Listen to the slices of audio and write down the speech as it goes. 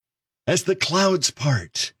as the clouds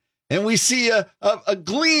part and we see a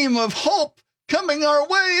gleam of hope coming our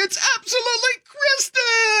way. It's absolutely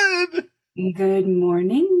Kristen. Good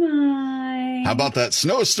morning, Mike. How about that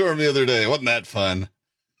snowstorm the other day? Wasn't that fun?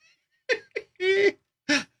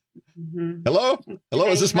 Hello?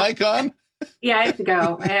 Is this Mike on? Yeah, I have to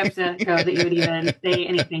go. That you would even say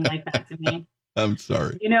anything like that to me. I'm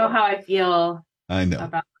sorry. You know how I feel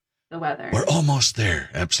about the weather. We're almost there.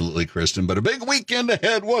 Absolutely, Kristen. But a big weekend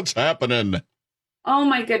ahead. What's happening? Oh,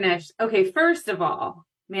 my goodness. Okay, first of all,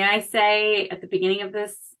 may I say at the beginning of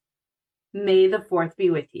this, May the 4th be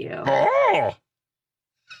with you. Oh!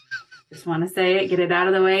 Just want to say it, get it out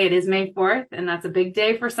of the way. It is May 4th, and that's a big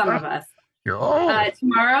day for some of us.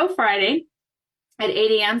 Tomorrow, Friday, at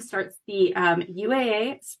 8 a.m. starts the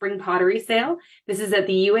UAA Spring Pottery Sale. This is at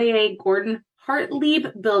the UAA Gordon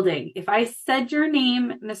Hartlieb building. If I said your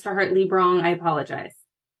name, Mr. Hartlieb, wrong, I apologize.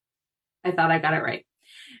 I thought I got it right.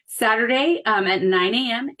 Saturday at 9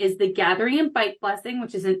 a.m. is the Gathering and Bike Blessing,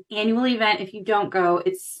 which is an annual event. If you don't go,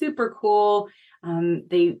 it's super cool.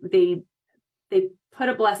 They put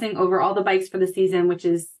a blessing over all the bikes for the season, which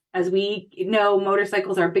is, as we know,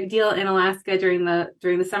 motorcycles are a big deal in Alaska during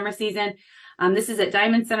the summer season. This is at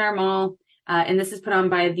Diamond Center Mall, and this is put on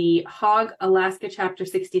by the Hog Alaska Chapter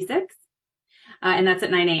 66, and that's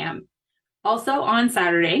at 9 a.m. Also on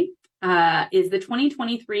Saturday is the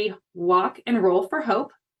 2023 Walk and Roll for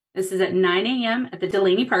Hope. This is at 9 a.m. at the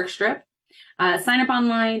Delaney Park Strip. Sign up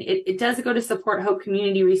online. It does go to Support Hope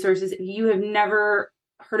Community Resources. If you have never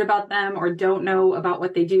heard about them or don't know about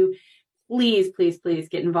what they do, please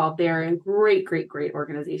get involved. They're a great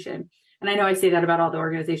organization. And I know I say that about all the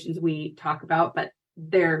organizations we talk about, but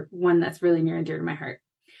they're one that's really near and dear to my heart.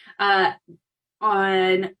 At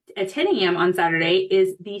 10 a.m. on Saturday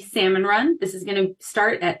is the Salmon Run. This is going to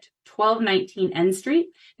start at 1219 N Street.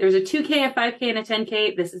 There's a 2K, a 5K, and a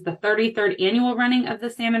 10K. This is the 33rd annual running of the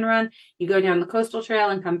Salmon Run. You go down the coastal trail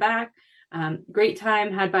and come back. Great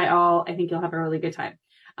time had by all. I think you'll have a really good time.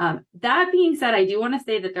 That being said, I do want to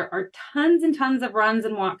say that there are tons and tons of runs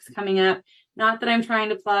and walks coming up. Not that I'm trying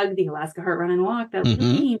to plug the Alaska Heart Run and Walk that will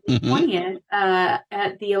be the 20th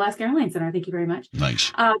at the Alaska Airlines Center. Thank you very much.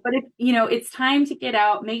 Nice. But if it's time to get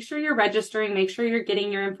out, make sure you're registering, make sure you're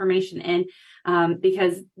getting your information in,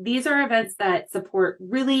 because these are events that support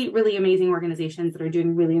really, really amazing organizations that are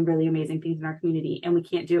doing really, really amazing things in our community, and we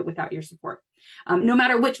can't do it without your support. No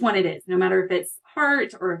matter which one it is, no matter if it's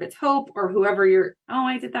Heart or if it's Hope or whoever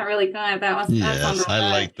I did that really good. Yes, I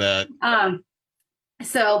like that.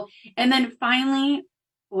 So, and then finally,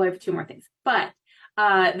 I have two more things, but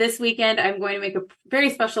this weekend, I'm going to make a very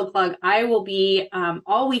special plug. I will be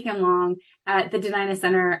all weekend long at the Denina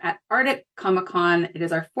Center at Arctic Comic Con. It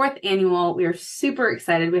is our 4th annual. We are super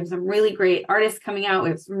excited. We have some really great artists coming out. We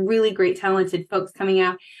have some really great, talented folks coming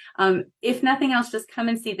out. If nothing else, just come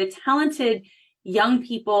and see the talented young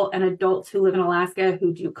people and adults who live in Alaska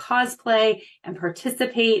who do cosplay and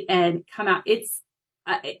participate and come out. It's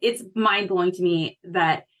mind-blowing to me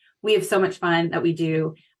that we have so much fun that we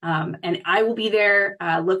do. And I will be there.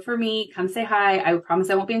 Look for me. Come say hi. I promise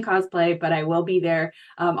I won't be in cosplay, but I will be there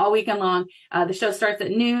all weekend long. The show starts at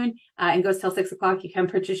noon and goes till 6 o'clock. You can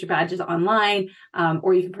purchase your badges online,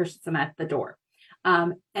 or you can purchase them at the door.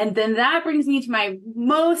 And then that brings me to my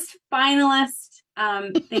most finalist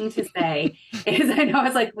thing to say is, I know I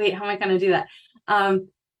was like, wait, how am I going to do that?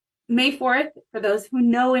 May 4th, for those who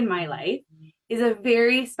know in my life, is a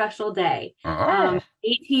very special day.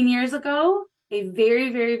 18 years ago, a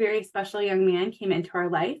very, very, very special young man came into our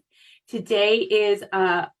life. Today is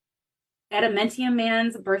Adamentium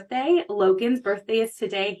man's birthday. Logan's birthday is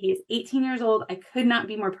today. He is 18 years old. I could not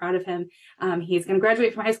be more proud of him. He is going to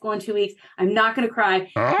graduate from high school in 2 weeks. I'm not going to cry.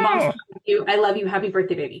 Mom, I love you. Happy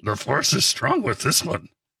birthday, baby. The force is strong with this one.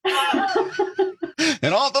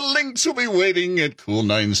 And all the links will be waiting at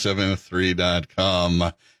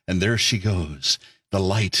cool973.com. And there she goes, the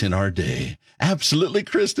light in our day. Absolutely,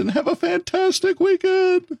 Kristen. Have a fantastic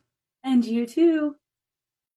weekend. And you too.